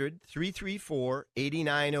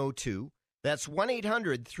 1-800-334-8902. That's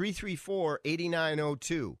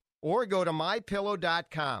 1-800-334-8902. Or go to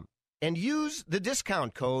MyPillow.com and use the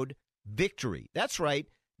discount code VICTORY. That's right,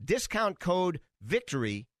 discount code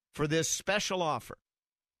VICTORY for this special offer.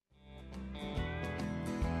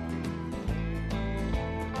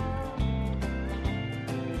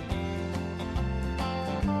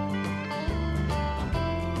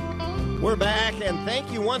 We're back, and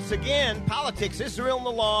thank you once again. Politics, Israel, and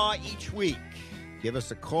the Law each week. Give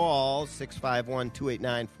us a call,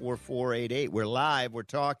 651-289-4488. We're live. We're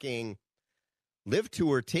talking Live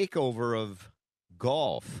Tour takeover of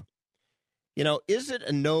golf. You know, is it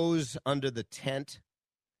a nose under the tent,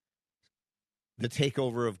 the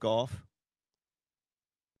takeover of golf?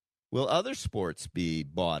 Will other sports be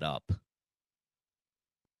bought up?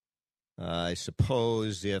 I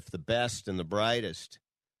suppose if the best and the brightest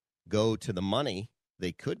go to the money,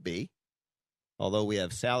 they could be. Although we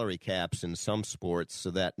have salary caps in some sports,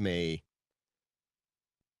 so that may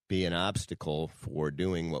be an obstacle for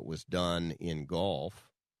doing what was done in golf.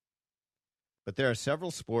 But there are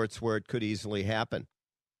several sports where it could easily happen.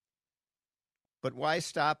 But why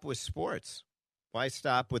stop with sports? Why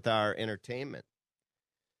stop with our entertainment?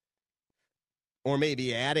 Or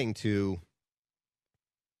maybe adding to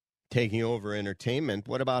taking over entertainment.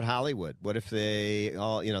 What about Hollywood? What if they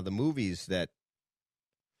all, the movies that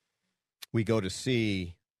we go to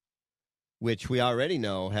see, which we already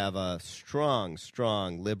know have a strong,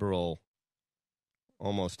 liberal,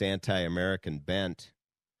 almost anti-American bent.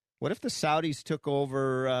 What if the Saudis took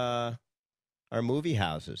over our movie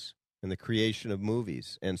houses and the creation of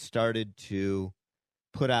movies and started to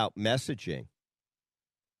put out messaging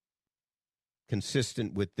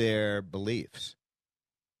consistent with their beliefs?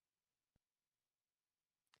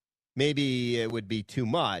 Maybe it would be too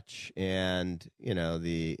much, and,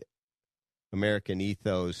 the American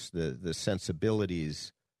ethos, the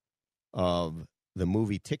sensibilities of the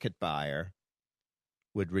movie ticket buyer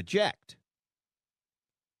would reject,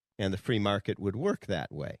 and the free market would work that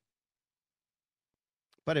way.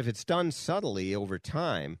 But if it's done subtly over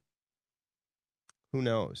time, who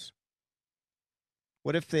knows?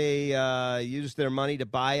 What if they use their money to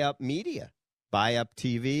buy up media? Buy up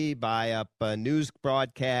TV, buy up news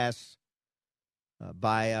broadcasts,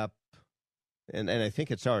 buy up, and I think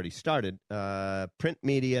it's already started, print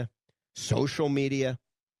media, social media.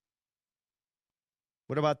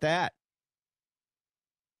 What about that?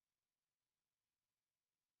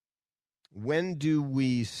 When do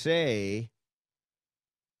we say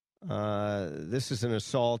this is an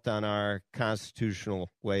assault on our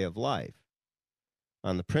constitutional way of life,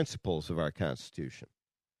 on the principles of our Constitution.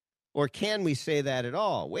 Or can we say that at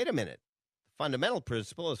all? Wait a minute. The fundamental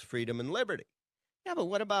principle is freedom and liberty. Yeah, but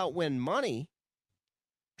what about when money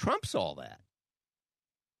trumps all that?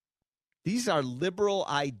 These are liberal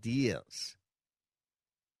ideas.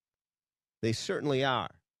 They certainly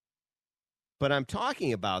are. But I'm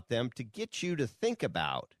talking about them to get you to think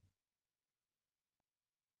about.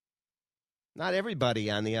 Not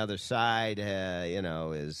everybody on the other side,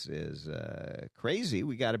 is crazy.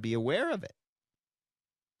 We got to be aware of it.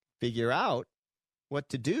 Figure out what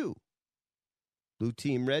to do. Blue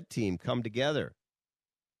team, red team, come together.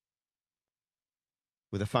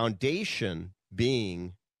 With a foundation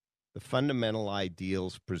being the fundamental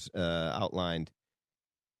ideals outlined,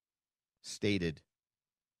 stated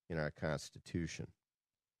in our Constitution.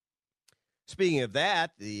 Speaking of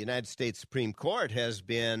that, the United States Supreme Court has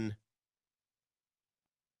been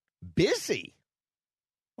busy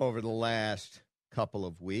over the last couple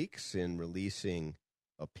of weeks in releasing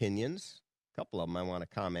opinions. A couple of them I want to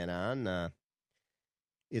comment on.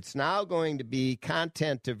 It's now going to be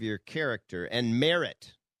content of your character and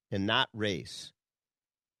merit and not race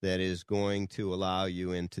that is going to allow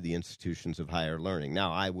you into the institutions of higher learning.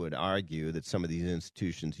 Now, I would argue that some of these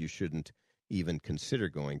institutions you shouldn't even consider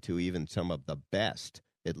going to, even some of the best,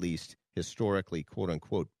 at least historically,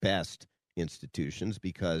 quote-unquote, best institutions,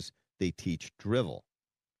 because they teach drivel.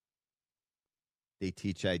 They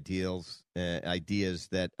teach ideas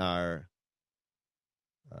that are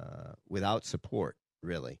without support,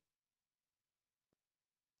 really.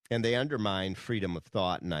 And they undermine freedom of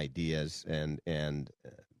thought and ideas and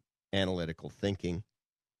analytical thinking,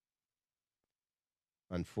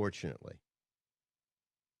 unfortunately.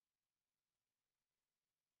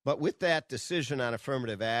 But with that decision on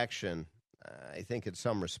affirmative action, I think in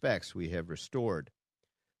some respects we have restored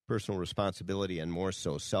personal responsibility and more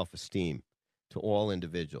so self-esteem to all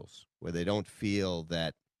individuals, where they don't feel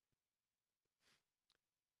that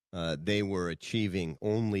they were achieving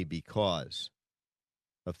only because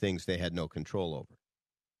of things they had no control over,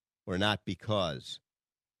 or not because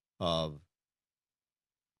of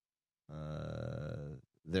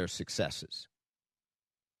their successes.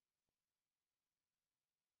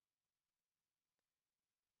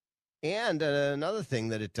 And another thing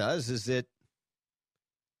that it does is it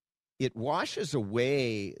washes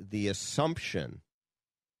away the assumption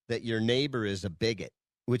that your neighbor is a bigot,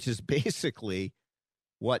 which is basically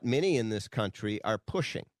what many in this country are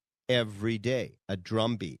pushing every day, a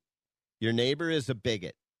drumbeat. Your neighbor is a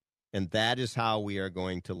bigot, and that is how we are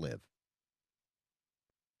going to live.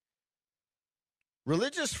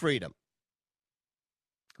 Religious freedom.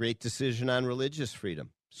 Great decision on religious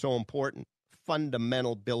freedom. So important.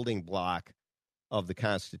 Fundamental building block of the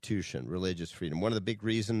Constitution, religious freedom. One of the big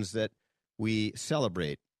reasons that we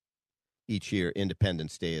celebrate each year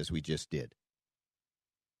Independence Day, as we just did,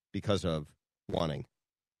 because of wanting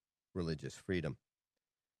religious freedom.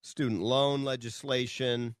 Student loan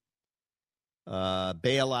legislation,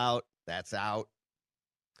 bailout, that's out.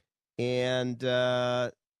 And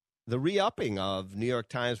the re-upping of New York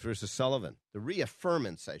Times versus Sullivan, the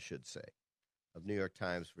reaffirmance, I should say, of New York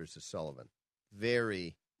Times versus Sullivan.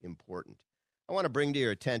 Very important. I want to bring to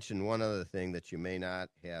your attention one other thing that you may not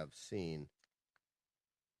have seen.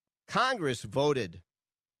 Congress voted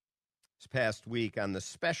this past week on the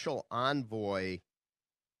special envoy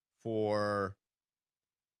for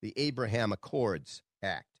the Abraham Accords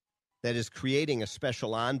Act that is creating a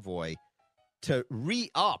special envoy to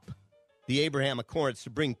re-up the Abraham Accords to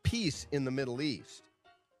bring peace in the Middle East.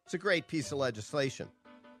 It's a great piece of legislation.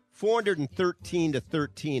 413 to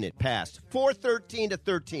 13 it passed. 413 to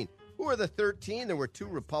 13. Who are the 13? There were two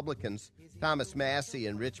Republicans, Thomas Massie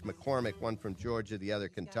and Rich McCormick, one from Georgia, the other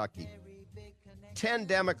Kentucky. 10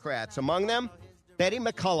 Democrats, among them Betty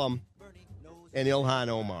McCollum and Ilhan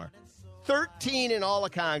Omar. 13 in all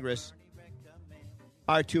of Congress.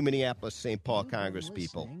 Our two Minneapolis-St. Paul Congress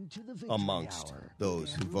people amongst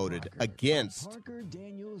those who voted against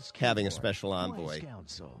having a special envoy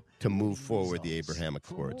to move forward the Abraham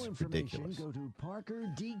Accords. Ridiculous.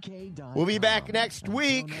 We'll be back next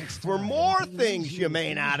week for more things you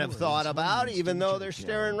may not have thought about, even though they're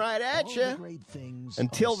staring right at you.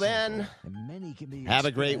 Until then, have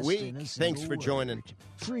a great week. Thanks for joining.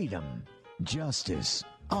 Freedom, justice,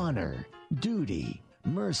 honor, duty,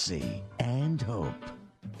 mercy, and hope.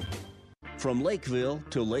 From Lakeville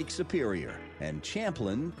to Lake Superior and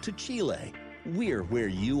Champlin to Chile, we're where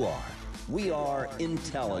you are. We are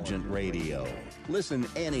Intelligent Radio. Listen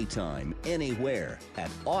anytime, anywhere at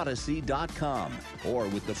Odyssey.com or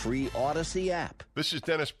with the free Odyssey app. This is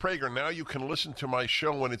Dennis Prager. Now you can listen to my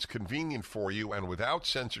show when it's convenient for you and without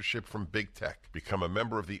censorship from big tech. Become a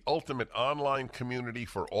member of the ultimate online community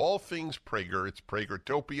for all things Prager. It's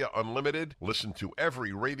Pragertopia Unlimited. Listen to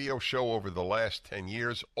every radio show over the last 10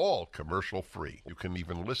 years, all commercial-free. You can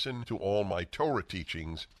even listen to all my Torah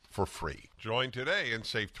teachings for free. Join today and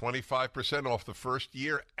save 25% off the first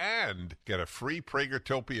year and get a free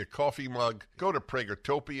Pragertopia coffee mug. Go to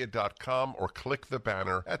Pragertopia.com or click the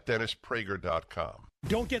banner at DennisPrager.com.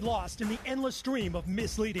 Don't get lost in the endless stream of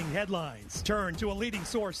misleading headlines. Turn to a leading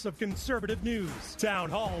source of conservative news.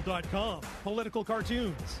 Townhall.com. Political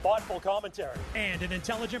cartoons, thoughtful commentary, and an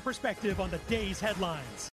intelligent perspective on the day's headlines.